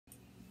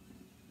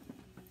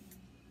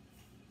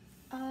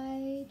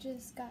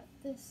just got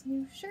this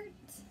new shirt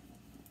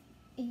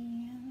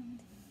and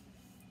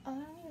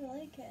I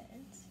like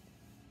it.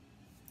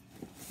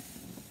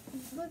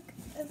 Look,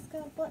 it's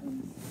got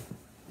buttons.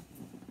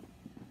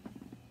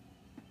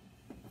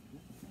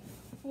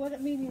 What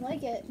made me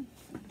like it,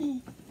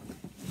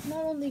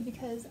 not only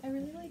because I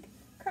really like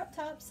crop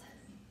tops,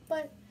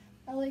 but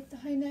I like the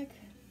high neck,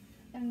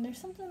 and there's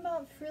something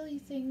about frilly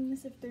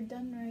things, if they're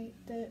done right,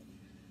 that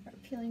are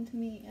appealing to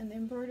me, and the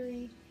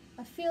embroidery,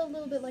 I feel a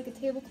little bit like a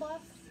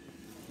tablecloth.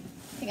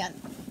 Hang on.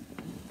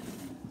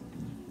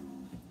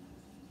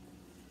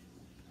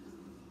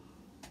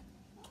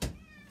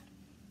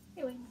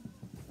 Anyway,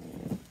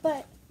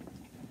 but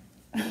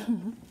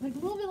like a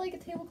little bit like a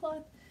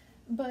tablecloth,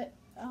 but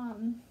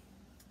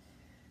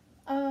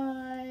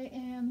I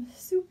am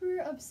super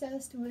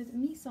obsessed with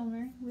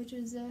Midsommar, which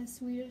is a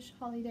Swedish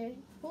holiday.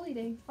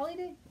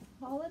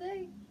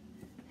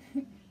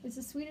 It's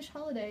a Swedish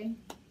holiday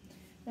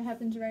that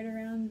happens right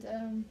around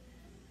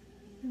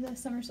the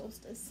summer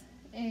solstice,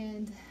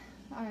 and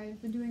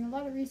I've been doing a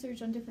lot of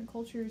research on different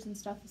cultures and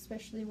stuff,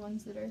 especially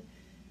ones that are,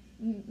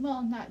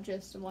 well, not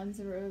just ones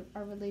that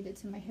are related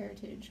to my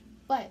heritage,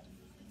 but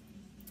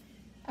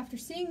after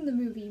seeing the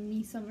movie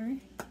Midsommar,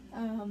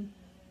 I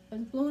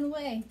was blown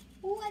away.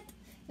 What?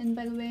 And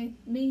by the way,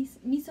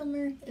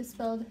 Midsommar is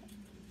spelled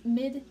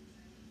mid,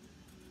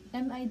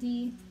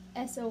 M-I-D-S-O-M-M-A-R,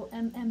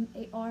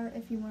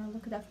 if you want to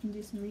look it up and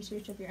do some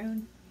research of your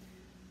own.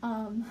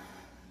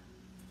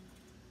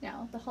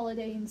 Now, the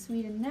holiday in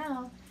Sweden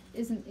now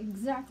isn't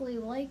exactly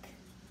like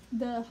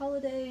the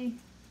holiday,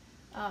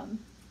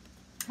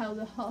 how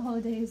the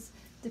holidays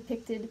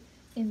depicted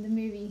in the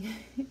movie.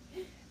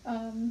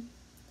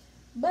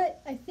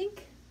 But I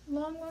think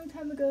long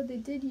time ago they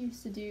did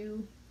used to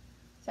do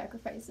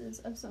sacrifices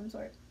of some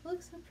sort. It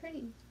looks so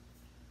pretty.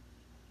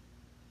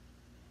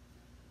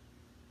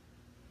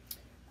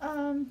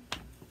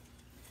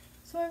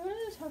 So I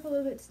wanted to talk a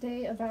little bit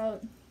today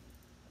about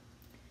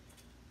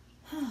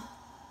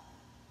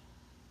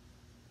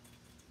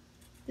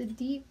the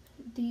deep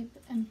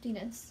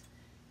emptiness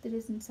that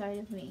is inside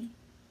of me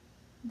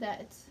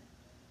that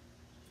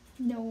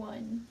no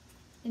one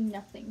and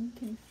nothing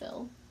can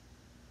fill.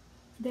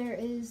 There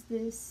is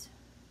this,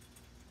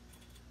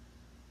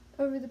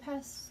 over the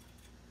past,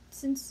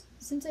 since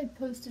I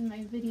posted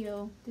my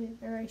video,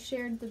 or I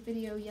shared the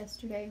video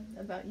yesterday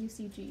about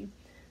UCG,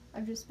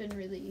 I've just been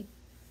really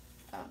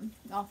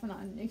off and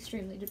on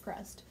extremely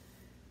depressed.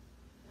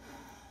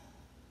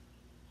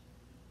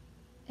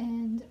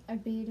 And I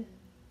made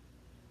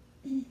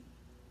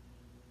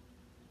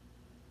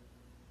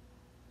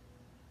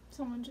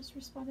someone just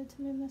responded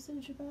to my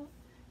message about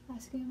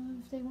asking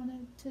them if they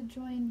wanted to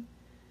join.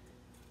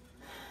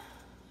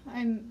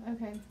 I'm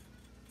okay.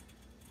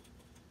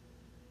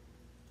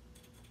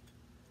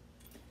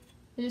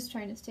 I'm just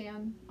trying to stay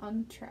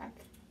on track.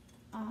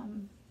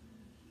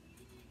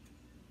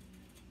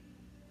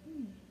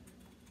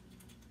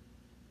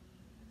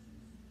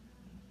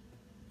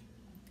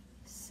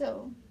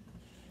 So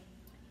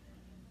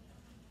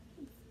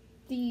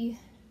the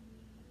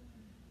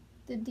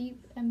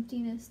deep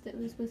emptiness that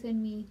was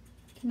within me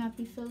cannot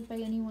be filled by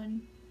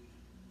anyone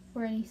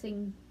or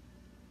anything.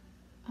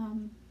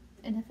 And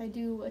if I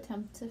do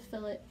attempt to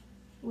fill it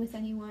with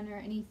anyone or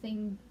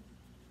anything,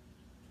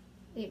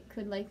 it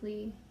could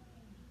likely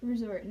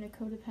resort in a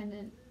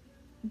codependent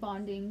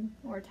bonding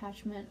or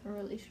attachment or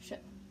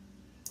relationship.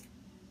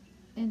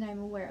 And I'm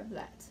aware of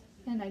that,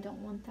 and I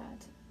don't want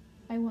that.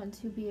 I want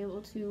to be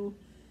able to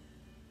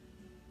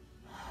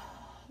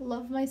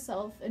love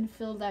myself and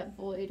fill that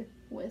void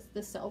with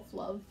the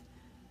self-love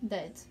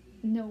that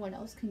no one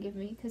else can give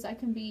me, because I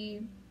can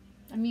be,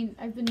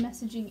 I've been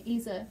messaging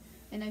Isa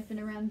and I've been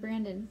around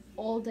Brandon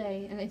all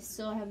day, and I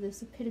still have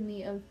this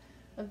epitome of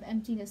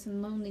emptiness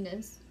and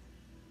loneliness.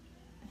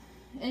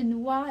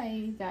 And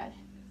why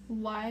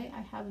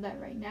I have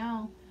that right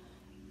now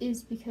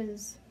is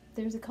because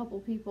there's a couple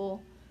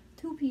people,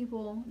 2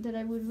 people that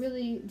I would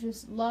really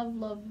just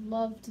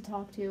love to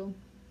talk to,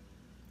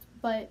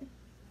 but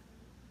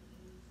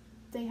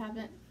they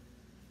haven't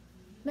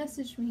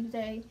messaged me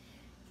today,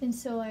 and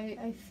so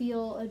I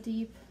feel a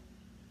deep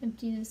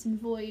emptiness and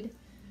void,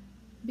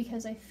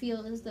 because I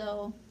feel as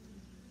though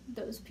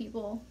those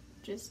people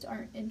just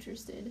aren't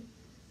interested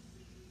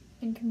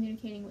in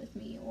communicating with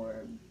me,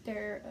 or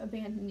they're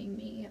abandoning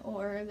me,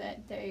 or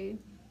that they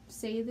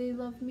say they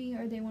love me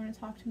or they want to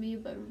talk to me,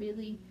 but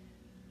really,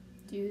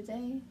 do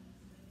they?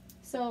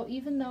 So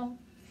even though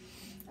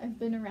I've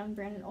been around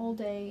Brandon all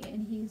day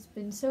and he's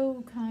been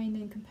so kind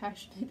and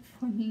compassionate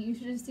for me, you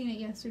should have seen it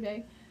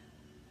yesterday,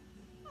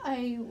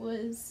 I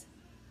was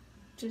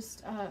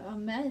just a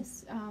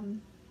mess,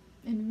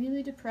 and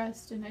really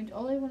depressed, and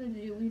all I wanted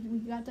to do, we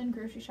got done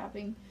grocery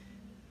shopping,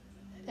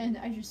 and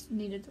I just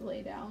needed to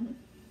lay down.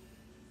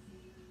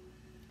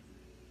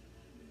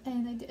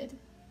 And I did.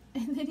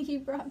 And then he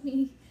brought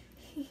me,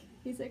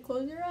 he said,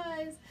 close your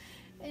eyes,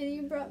 and he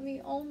brought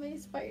me all my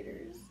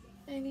spiders.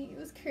 And he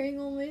was carrying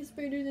all my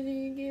spiders, and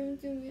he gave them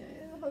to me.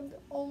 I hugged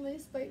all my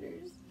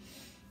spiders.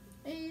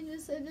 And he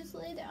just said, just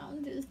lay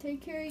down, just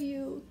take care of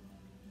you.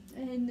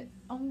 and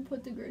I'm gonna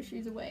put the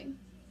groceries away.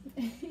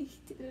 And he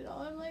did it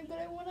all. I'm like, but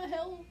I want to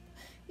help.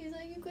 He's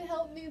like, you could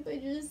help me by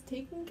just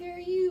taking care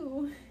of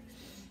you.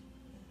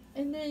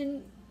 And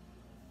then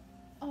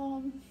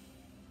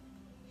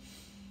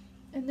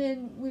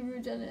we were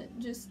gonna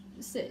just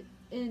sit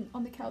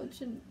on the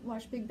couch and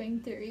watch Big Bang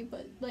Theory,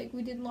 but like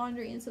we did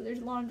laundry, and so there's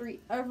laundry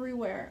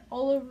everywhere,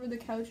 all over the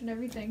couch and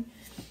everything.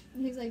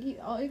 And he's like,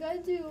 all you gotta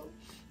do,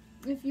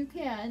 if you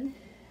can,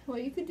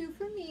 what you could do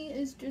for me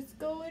is just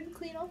go and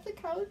clean off the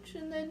couch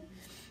and then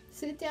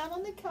sit down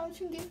on the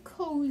couch and get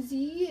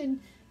cozy, and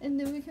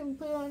then we can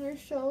put on our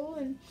show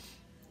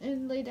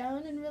and lay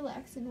down and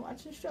relax and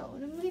watch the show.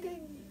 And I'm like,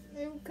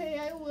 okay,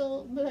 I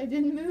will, but I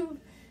didn't move.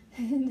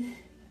 And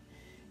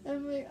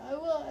I'm like, I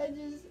will,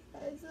 it's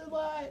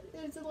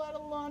a lot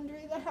of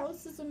laundry, the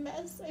house is a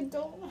mess, I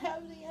don't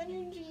have the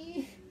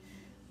energy.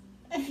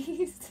 And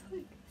he's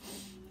like,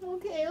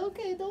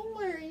 okay, don't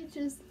worry,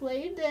 just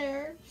lay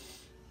there.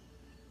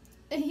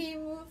 And he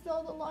moved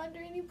all the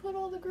laundry and he put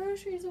all the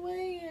groceries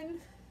away,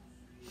 and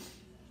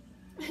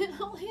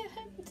all he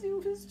had to do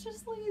was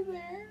just lay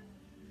there.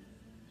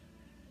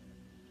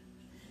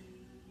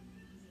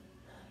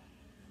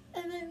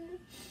 And then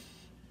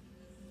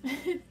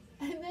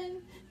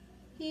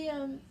he,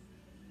 I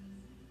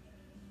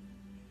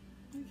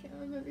can't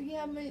remember, he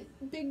had my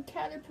big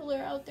caterpillar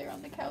out there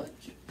on the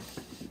couch.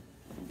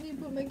 He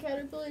put my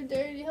caterpillar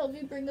there and he helped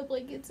me bring the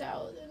blankets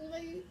out, and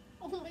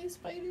all my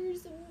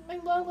spiders and my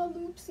Lala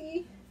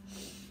Loopsy.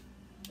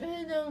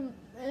 And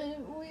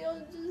we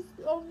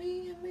all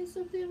me and my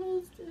stuffed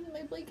animals and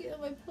my blanket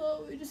and my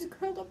pillow, we just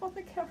curled up on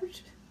the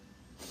couch.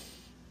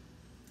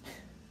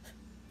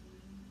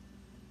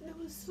 It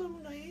was so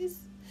nice.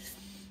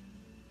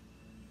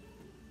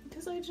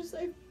 Because I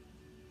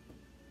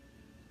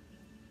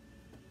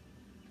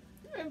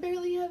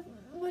barely have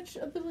much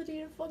ability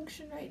to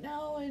function right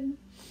now, and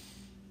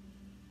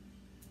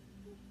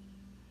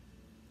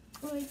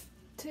like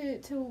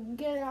to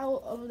get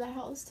out of the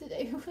house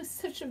today was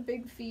such a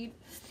big feat.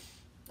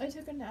 I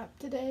took a nap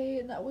today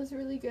and that was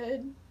really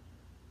good.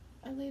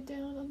 I laid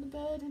down on the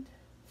bed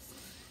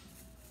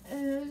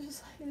and I was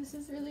just like, this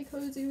is really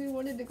cozy. We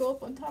wanted to go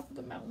up on top of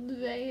the mountain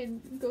today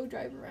and go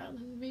drive around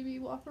and maybe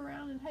walk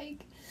around and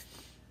hike.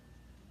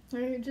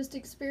 I just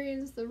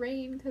experienced the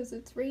rain because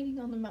it's raining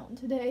on the mountain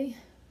today.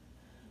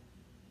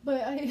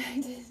 But I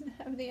didn't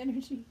have the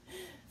energy.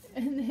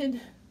 And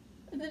then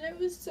I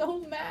was so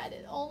mad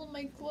at all of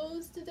my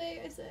clothes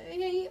today. I said, I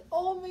hate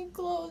all my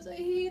clothes. I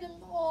hate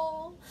them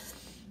all.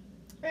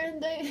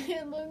 And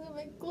I looked at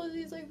my clothes.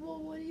 He's like,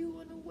 well, what do you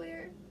want to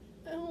wear?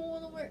 I don't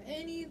want to wear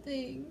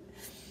anything.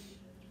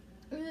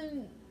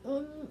 And I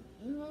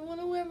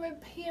want to wear my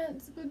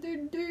pants, but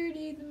they're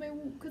dirty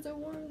because I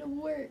want them to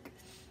work.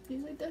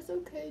 He's like, that's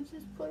okay.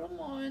 Just put them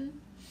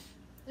on.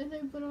 And I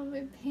put on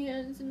my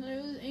pants, and I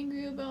was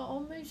angry about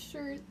all my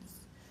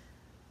shirts.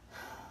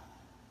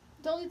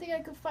 The only thing I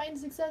could find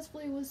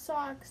successfully was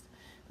socks.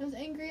 I was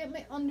angry at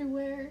my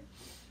underwear.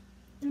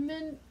 And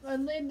then I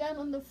laid down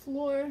on the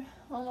floor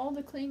on all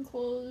the clean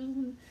clothes,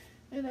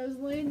 and I was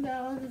laying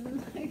down,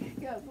 and I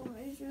got put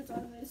my shoes on,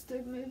 and I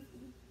stuck my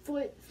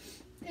foot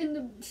in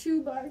the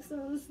shoe box,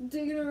 and I was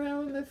digging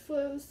around with my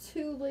foot. I was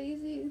too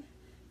lazy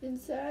and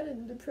sad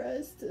and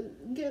depressed to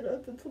get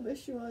up and put my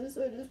shoe on,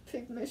 so I just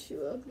picked my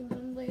shoe up, and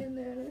I'm laying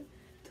there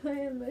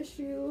tying my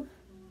shoe.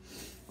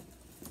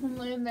 I'm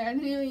laying there,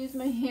 and I didn't use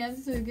my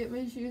hands to get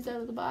my shoes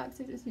out of the box.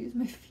 I just used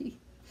my feet.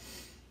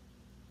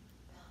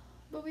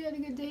 But we had a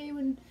good day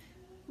when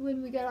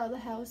we got out of the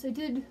house. I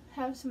did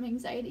have some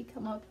anxiety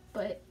come up,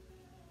 but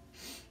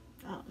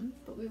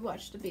we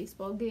watched a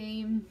baseball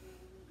game.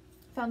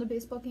 Found a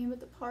baseball game at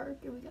the park,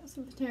 and we got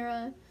some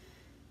Panera.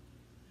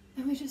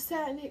 And we just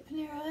sat and ate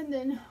Panera, and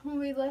then when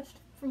we left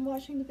from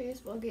watching the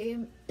baseball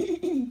game,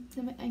 and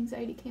my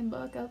anxiety came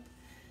back up.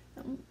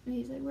 And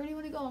he's like, where do you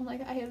want to go? I'm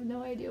like, I have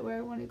no idea where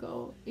I want to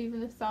go. Even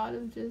the thought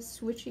of just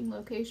switching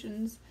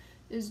locations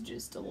is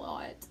just a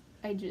lot.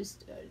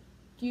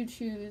 You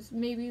choose.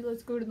 Maybe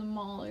let's go to the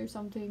mall or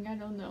something. I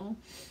don't know.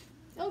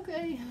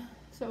 Okay.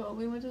 So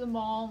we went to the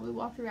mall, we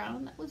walked around,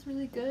 and that was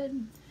really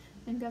good.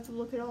 And got to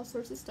look at all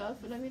sorts of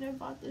stuff. And I mean, I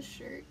bought this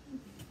shirt.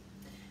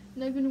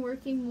 And I've been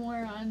working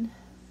more on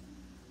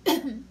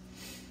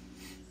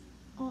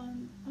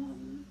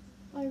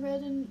I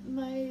read in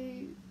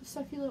my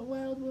Succulent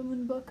Wild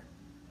Woman book,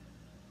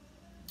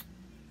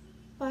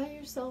 buy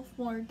yourself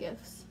more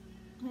gifts.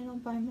 I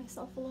don't buy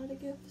myself a lot of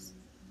gifts.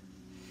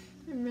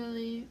 I'm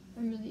really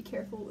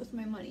careful with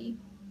my money,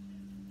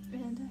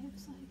 and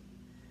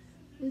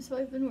and so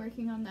I've been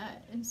working on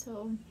that. And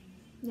so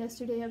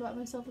yesterday I bought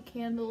myself a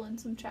candle and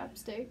some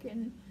chapstick,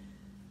 and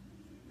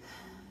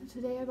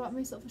today I bought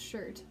myself a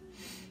shirt.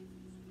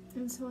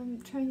 And so I'm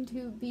trying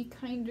to be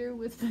kinder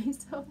with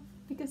myself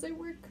because I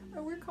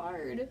work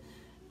hard,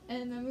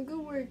 and I'm a good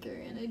worker,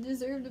 and I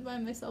deserve to buy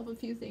myself a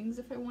few things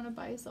if I want to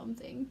buy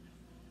something.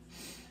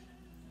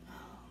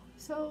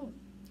 So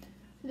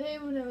today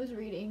when I was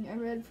reading, I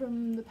read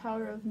from The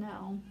Power of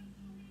Now,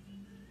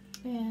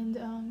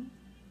 and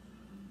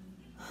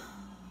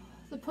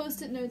the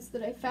post-it notes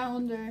that I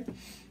found are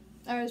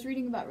I was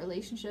reading about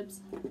relationships.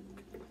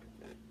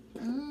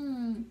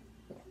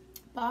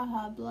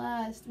 Baja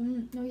Blast.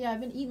 No, yeah,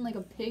 I've been eating like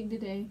a pig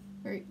today.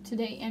 Or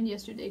today and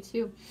yesterday,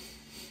 too.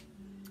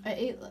 I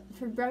ate,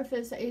 for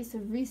breakfast, I ate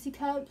some Reese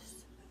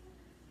Cups.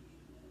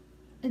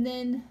 And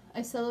then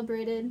I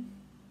celebrated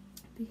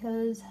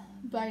because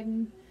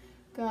Biden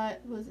got,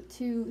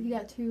 he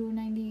got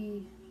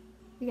 290,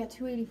 he got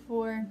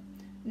 284, and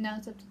now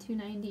it's up to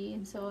 290,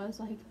 and so I was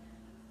like,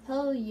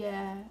 hell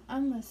yeah,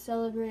 I'm gonna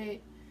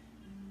celebrate,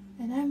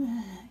 and I'm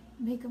gonna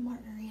make a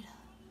margarita.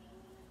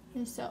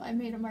 And so I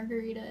made a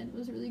margarita, and it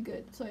was really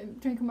good, so I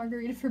drank a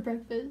margarita for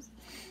breakfast,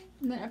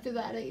 and then after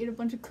that I ate a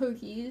bunch of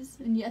cookies,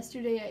 and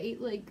yesterday I ate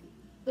like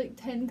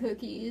 10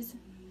 cookies.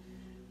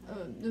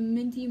 The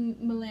minty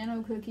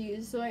Milano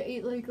cookies, so I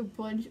ate like a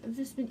bunch. I've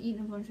just been eating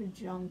a bunch of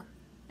junk,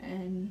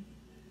 and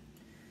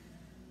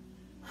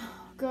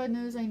God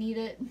knows I need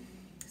it.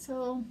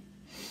 So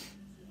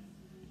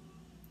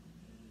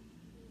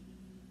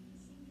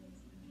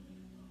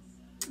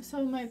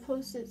my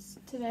post-its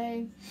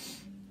today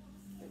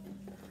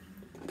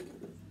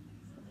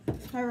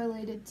are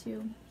related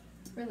to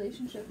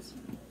relationships.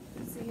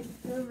 Let's see,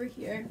 they're over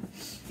here.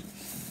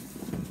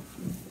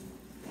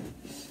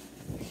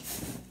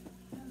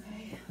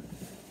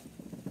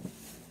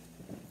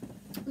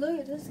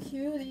 Look at this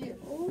cutie.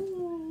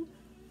 Ooh.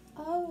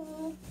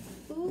 Oh.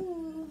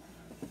 Ooh.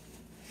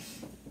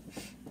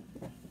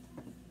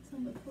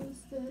 Some of the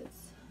post-its.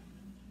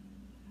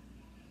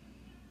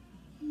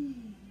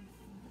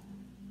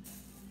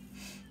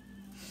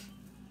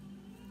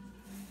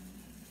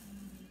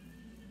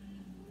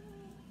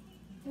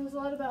 It was a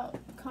lot about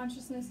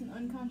consciousness and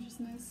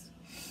unconsciousness.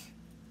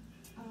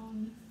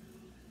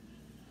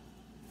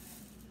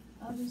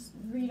 I'll just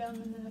read them,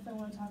 and then if I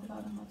want to talk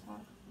about them, I'll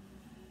talk.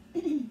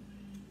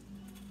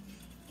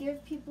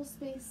 Give people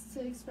space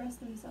to express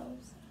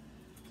themselves.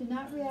 Do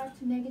not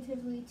react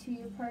negatively to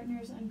your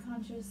partner's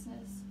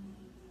unconsciousness.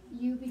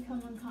 You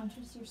become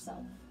unconscious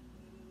yourself.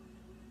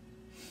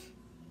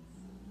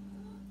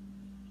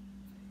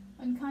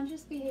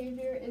 Unconscious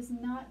behavior is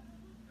not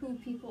who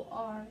people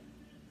are.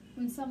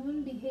 When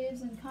someone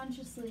behaves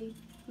unconsciously,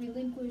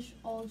 relinquish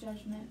all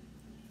judgment.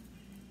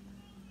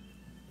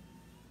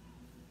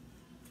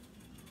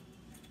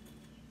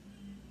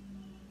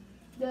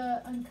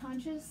 The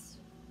unconscious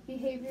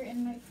behavior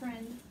in my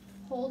friend,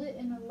 hold it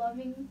in a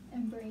loving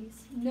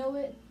embrace. Know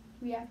it,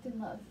 react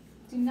in love.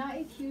 Do not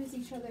accuse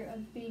each other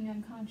of being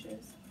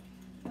unconscious.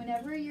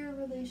 Whenever your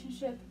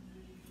relationships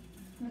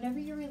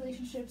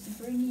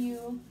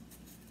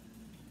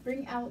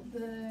bring out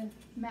the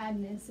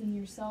madness in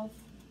yourself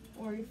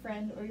or your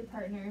friend or your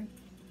partner,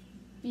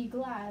 be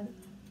glad.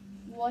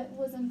 What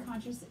was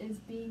unconscious is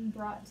being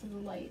brought to the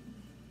light.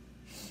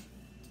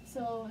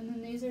 So, and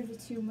then these are the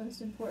two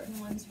most important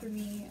ones for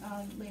me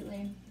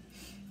lately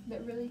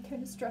that really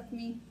kind of struck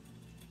me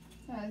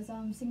as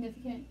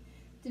significant.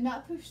 Do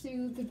not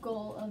pursue the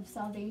goal of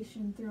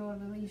salvation through a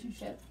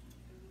relationship.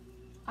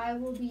 I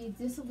will be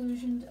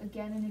disillusioned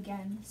again and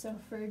again. So,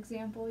 for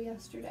example,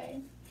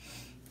 yesterday,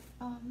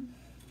 I've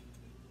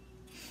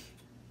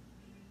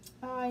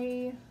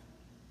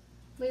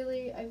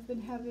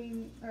been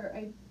having,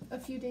 a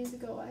few days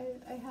ago,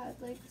 I had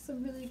like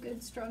some really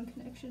good, strong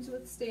connections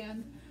with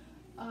Stan,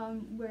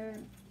 where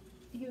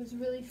he was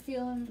really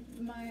feeling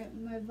my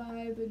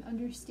vibe and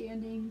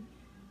understanding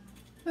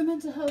my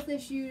mental health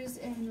issues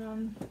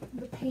and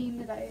the pain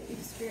that I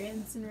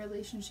experience in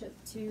relation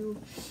to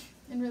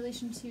the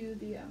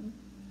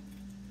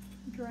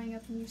growing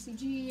up in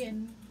UCG,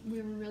 and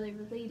we were really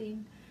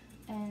relating,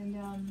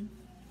 and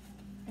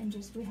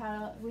just we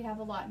have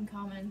a lot in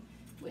common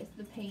with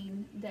the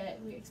pain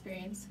that we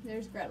experience.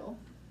 There's Gretel.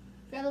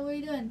 Gretel, what are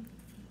you doing?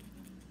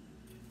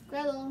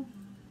 Gretel.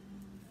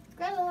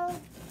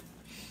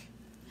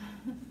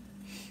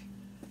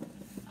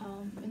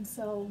 And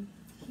so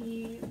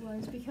he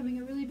was becoming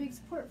a really big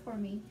support for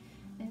me,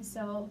 and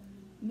so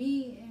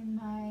me and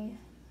my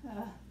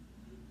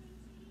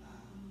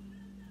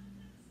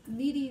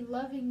needy,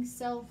 loving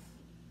self.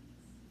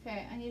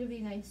 Okay, I need to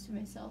be nice to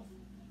myself.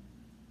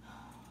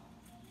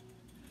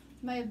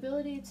 My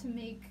ability to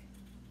make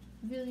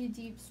really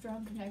deep,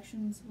 strong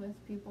connections with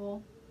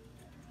people,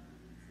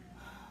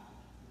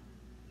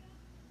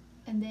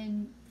 and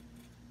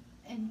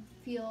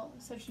feel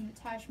such an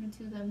attachment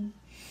to them,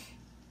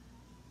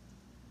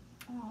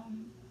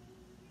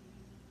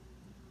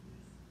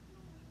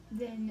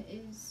 then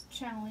is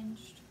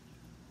challenged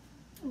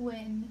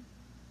when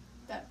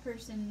that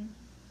person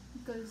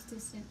goes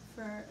distant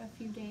for a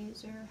few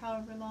days or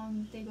however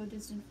long they go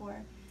distant for.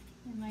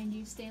 And mind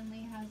you,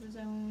 Stanley has his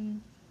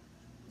own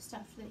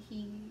stuff that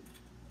he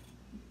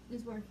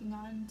is working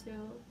on to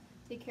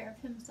take care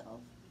of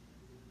himself,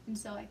 and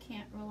so I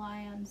can't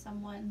rely on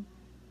someone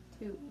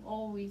to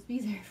always be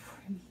there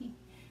for me.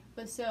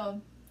 But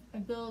so I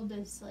build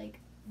this like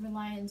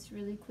reliance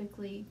really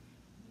quickly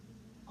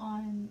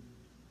on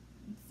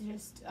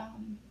just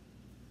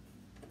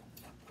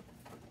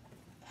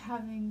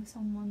having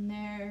someone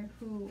there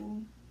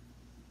who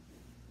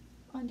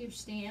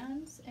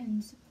understands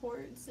and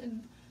supports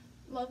and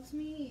loves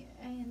me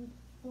and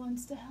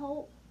wants to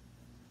help,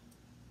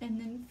 and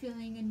then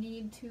feeling a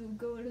need to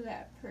go to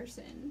that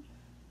person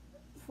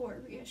for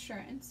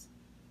reassurance.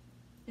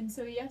 And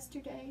so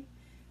yesterday,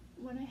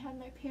 when I had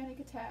my panic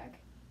attack,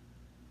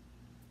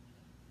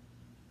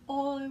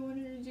 all I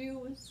wanted to do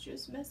was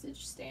just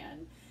message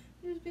Stan.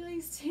 Just be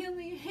like,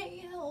 Stanley,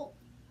 hey, help.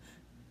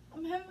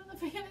 I'm having a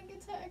panic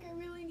attack. I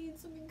really need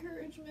some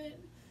encouragement.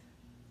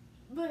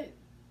 But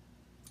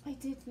I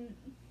didn't.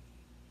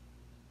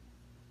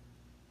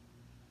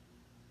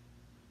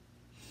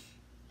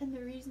 And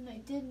the reason I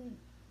didn't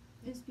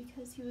is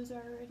because he was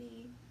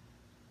already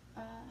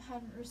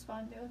hadn't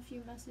responded to a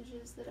few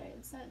messages that I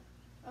had sent,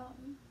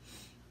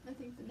 I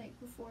think the night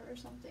before or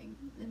something.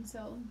 And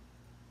so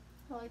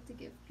I like to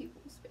give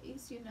people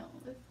space, you know,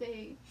 if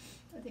they,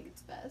 I think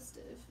it's best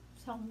if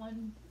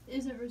someone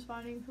isn't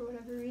responding for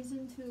whatever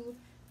reason to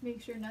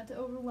make sure not to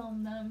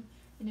overwhelm them.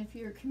 And if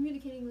you're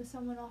communicating with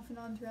someone off and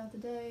on throughout the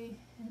day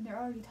and they're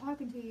already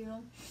talking to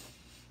you,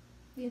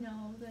 you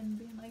know, then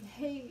being like,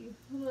 hey,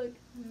 look,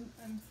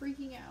 I'm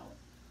freaking out.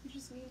 I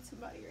just need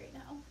somebody right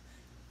now.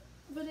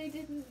 But I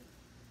didn't,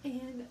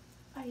 and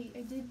I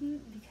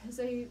didn't because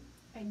I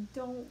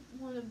don't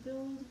want to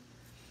build,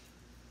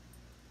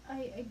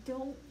 I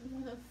don't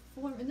want to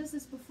form, and this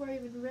is before I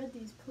even read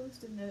these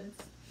post-it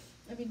notes,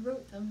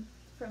 wrote them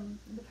from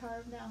The Power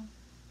of Now.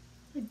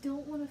 I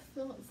don't want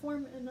to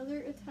form another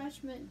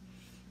attachment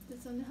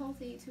that's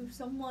unhealthy to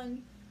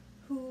someone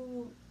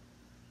who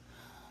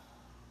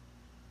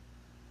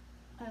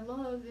I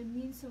love and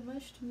means so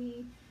much to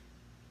me,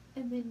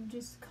 and then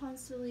just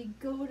constantly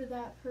go to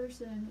that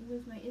person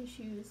with my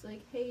issues,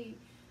 like, hey,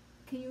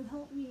 can you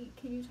help me,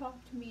 can you talk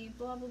to me,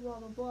 blah blah blah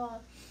blah blah,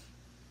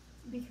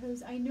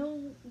 because I know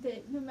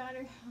that no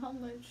matter how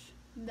much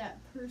that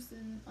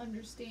person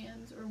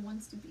understands or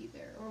wants to be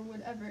there or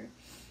whatever,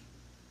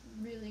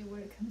 really what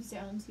it comes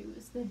down to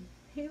is that,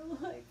 hey,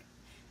 look,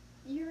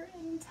 you're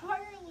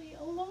entirely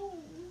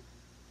alone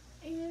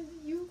and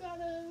you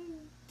gotta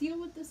deal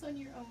with this on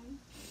your own.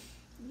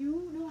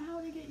 You know how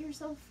to get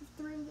yourself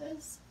through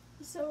this,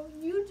 so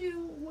you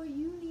do what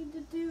you need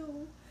to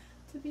do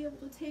to be able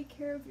to take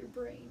care of your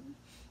brain.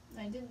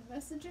 I didn't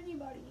message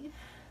anybody.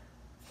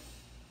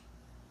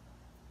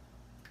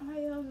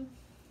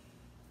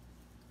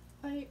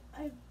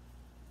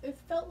 It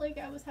felt like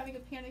I was having a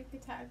panic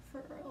attack for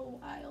a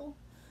while.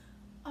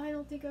 I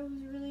don't think I was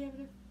really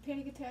having a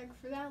panic attack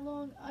for that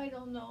long. I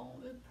don't know.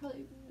 It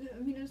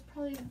was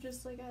probably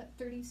just like at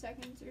 30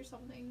 seconds or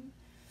something.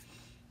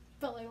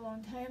 Felt like a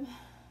long time.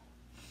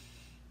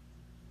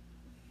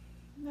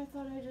 I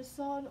thought I just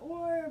saw an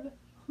orb.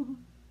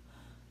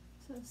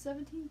 So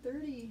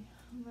 17:30.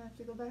 I'm gonna have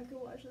to go back and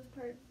watch this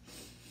part.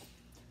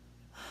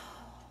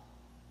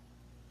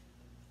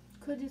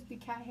 Could just be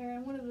cat hair.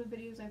 In one of the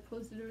videos I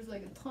posted, there was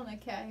like a ton of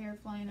cat hair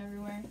flying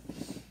everywhere.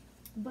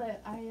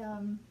 But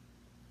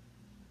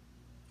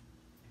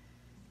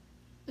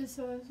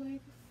so I was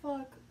like,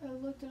 fuck. I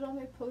looked at all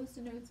my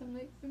post-it notes. I'm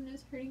like, I'm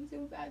just hurting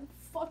so bad.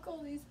 Fuck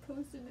all these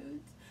post-it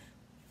notes.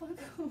 Fuck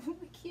them.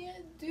 I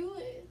can't do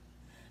it.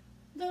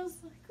 And I was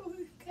like,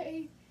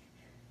 okay,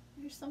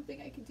 there's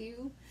something I could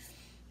do.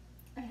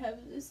 I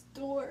have this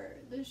door,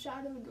 the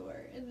shadow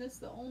door, and that's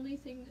the only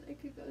thing that I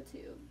could go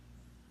to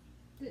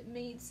that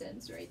made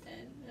sense right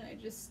then. And I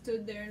just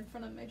stood there in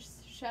front of my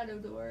shadow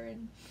door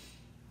and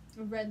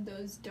read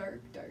those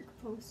dark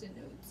post-it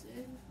notes,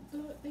 and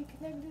they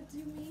connected to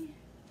me,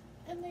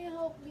 and they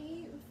helped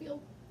me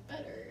feel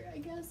better, I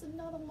guess, and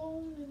not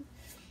alone.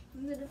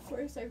 And then of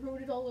course I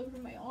wrote it all over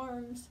my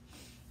arms,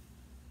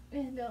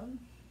 and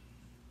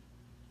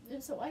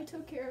so I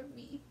took care of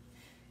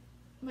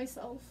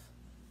myself.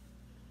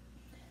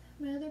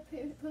 My other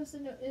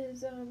post-it note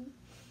is,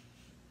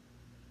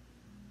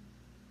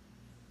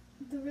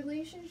 the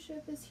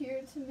relationship is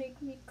here to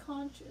make me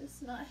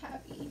conscious, not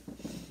happy.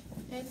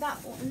 And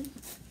that one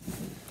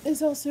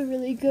is also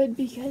really good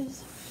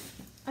because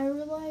I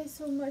rely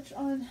so much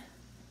on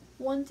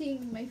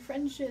wanting my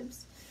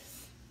friendships,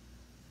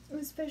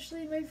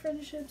 especially my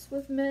friendships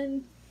with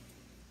men,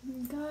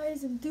 and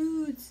guys, and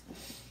dudes,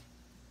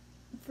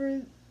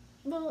 and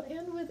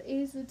with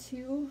Asa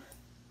too,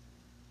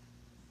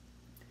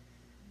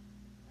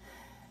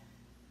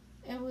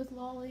 and with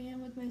Lolly,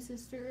 and with my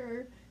sister,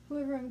 or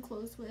whoever I'm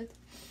close with.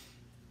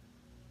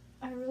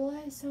 I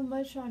rely so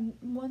much on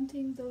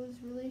wanting those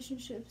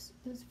relationships,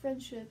 those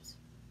friendships,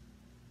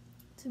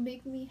 to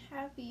make me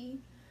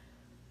happy,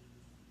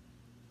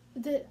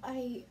 that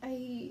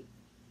I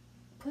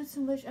put so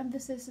much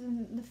emphasis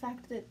on the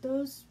fact that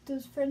those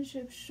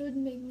friendships should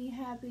make me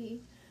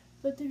happy,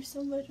 but there's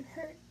so much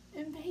hurt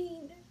and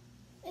pain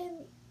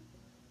and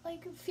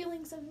like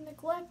feelings of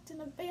neglect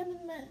and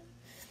abandonment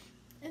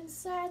and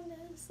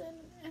sadness,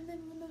 and then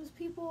when those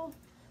people,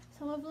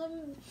 some of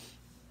them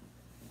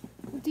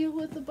deal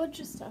with a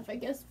bunch of stuff, I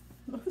guess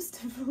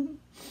most of them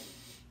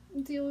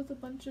deal with a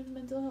bunch of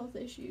mental health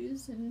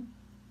issues, and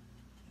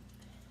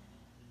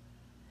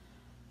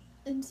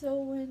so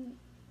when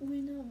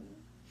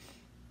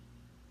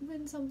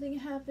something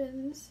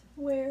happens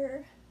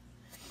where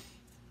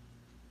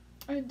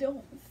I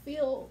don't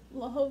feel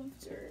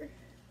loved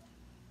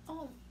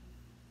um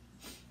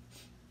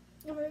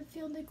or I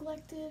feel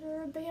neglected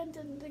or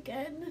abandoned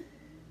again,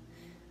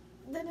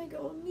 then I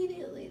go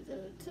immediately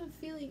to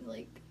feeling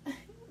like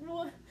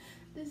what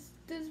this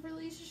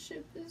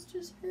relationship is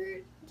just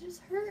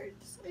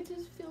hurts. I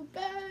just feel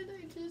bad.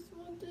 I just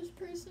want this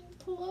person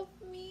to love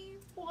me.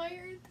 Why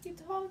aren't they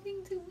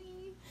talking to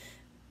me?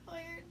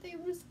 Why aren't they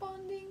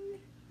responding?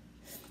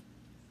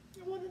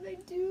 What did I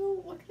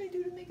do? What can I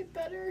do to make it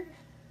better?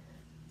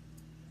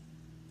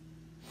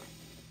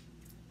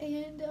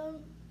 And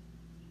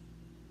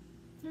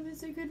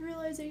it's a good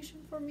realization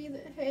for me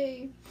that,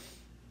 hey,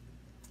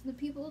 the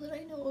people that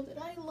I know that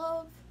I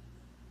love,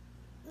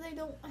 they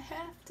don't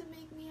have to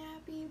make me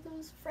happy.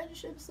 Those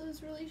friendships,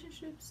 those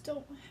relationships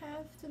don't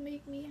have to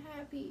make me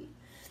happy.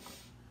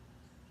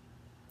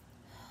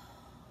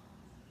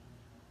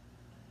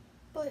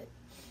 But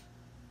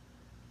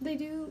they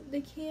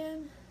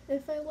can,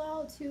 if I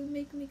allow it to,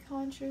 make me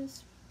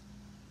conscious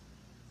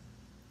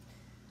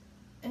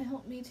and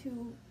help me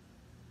to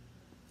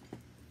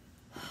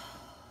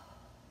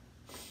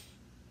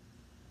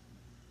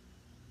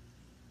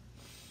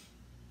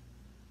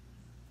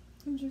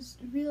just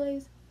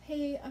realize,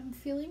 hey, I'm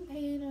feeling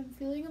pain, I'm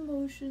feeling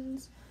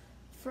emotions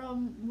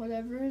from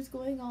whatever is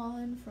going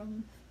on,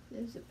 from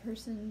there's a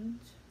person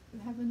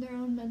having their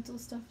own mental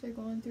stuff they're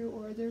going through,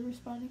 or they're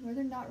responding or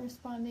they're not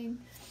responding,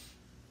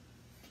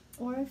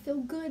 or I feel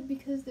good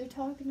because they're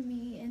talking to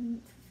me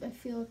and I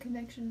feel a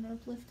connection and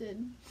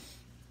uplifted.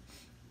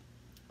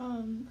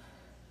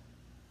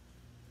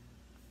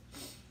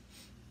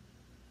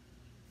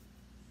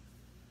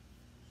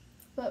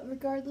 But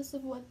regardless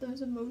of what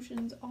those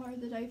emotions are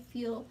that I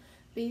feel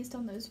based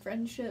on those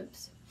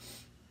friendships,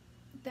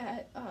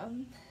 that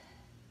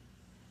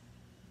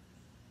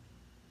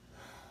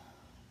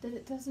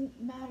it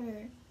doesn't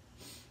matter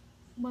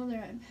whether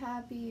I'm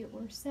happy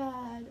or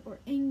sad or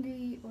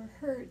angry or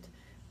hurt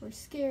or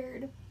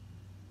scared,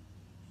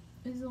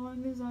 as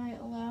long as I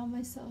allow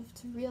myself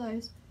to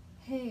realize,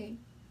 hey,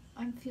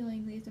 I'm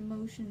feeling these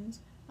emotions,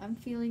 I'm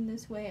feeling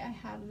this way, I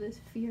have this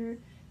fear,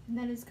 and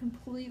that is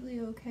completely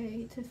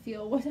okay to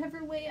feel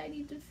whatever way I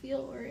need to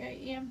feel or I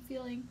am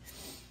feeling,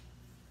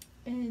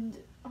 and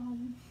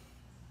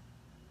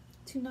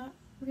to not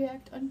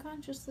react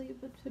unconsciously,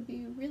 but to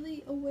be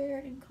really aware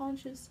and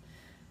conscious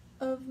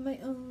of my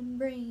own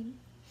brain.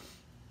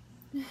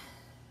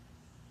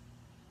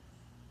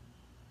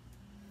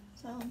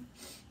 So,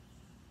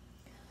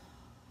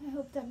 I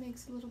hope that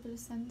makes a little bit of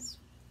sense.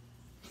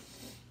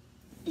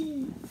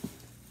 I'm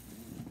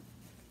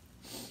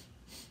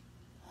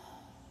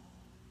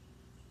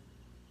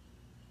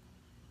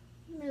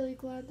really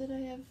glad that I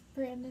have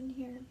Brandon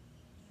here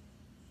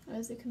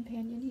as a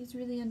companion. He's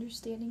really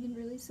understanding and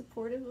really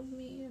supportive of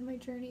me in my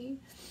journey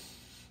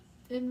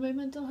in my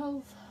mental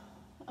health.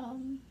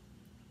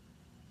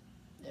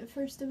 At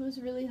first it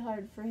was really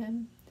hard for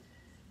him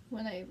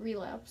when I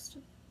relapsed,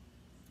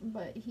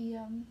 but we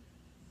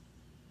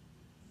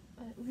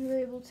were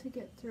able to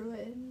get through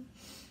it,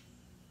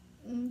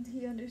 and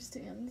he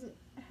understands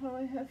how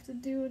I have to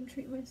do and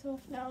treat myself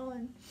now,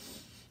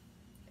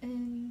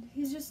 and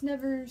he's just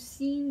never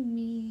seen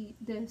me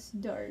this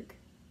dark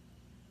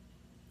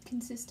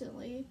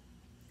consistently,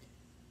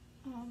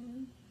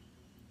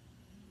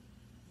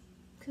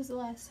 because the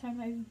last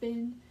time I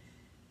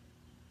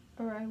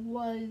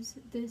was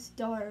this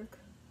dark,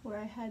 where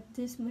I had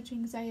this much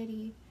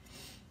anxiety,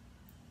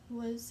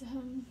 was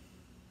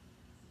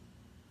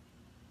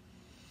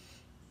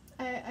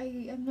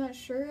I'm not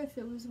sure if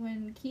it was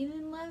when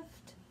Keenan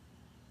left.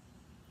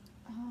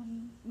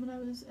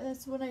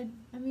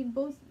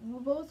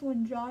 Both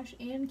when Josh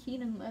and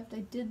Keenan left,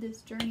 I did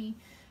this journey.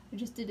 I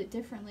just did it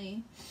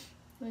differently.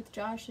 With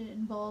Josh, it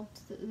involved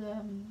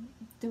the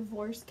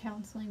divorce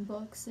counseling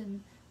books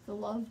and the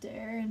Love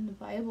Dare and the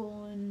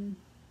Bible and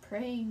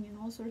praying and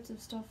all sorts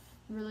of stuff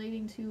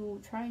relating to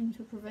trying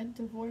to prevent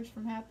divorce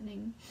from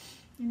happening.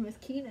 And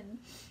with Keenan,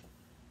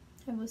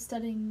 I was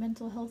studying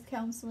mental health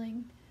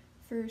counseling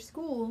for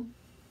school,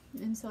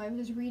 and so I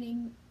was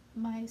reading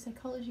my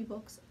psychology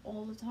books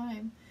all the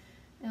time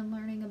and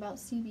learning about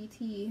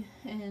CBT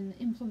and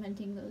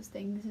implementing those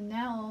things. And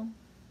now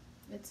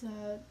it's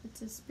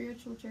a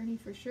spiritual journey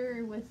for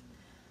sure, with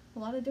a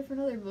lot of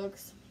different other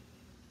books.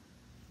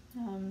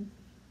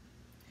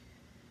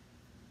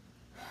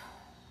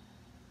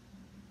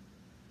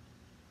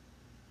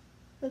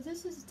 But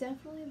this is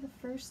definitely the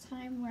first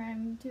time where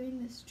I'm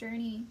doing this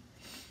journey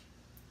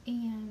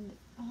and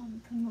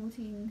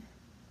promoting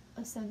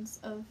a sense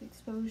of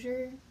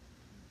exposure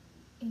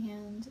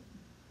and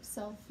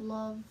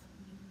self-love.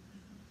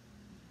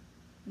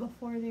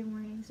 Before, they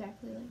weren't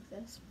exactly like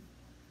this.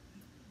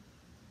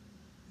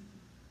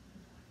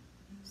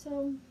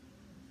 So,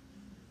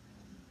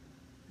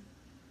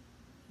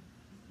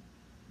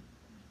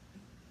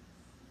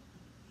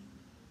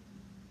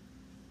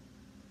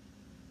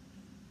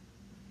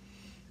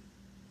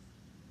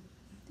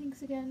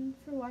 thanks again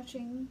for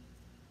watching,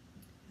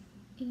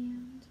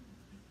 and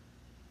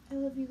I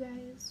love you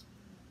guys,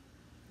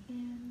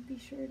 and be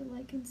sure to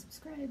like and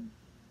subscribe.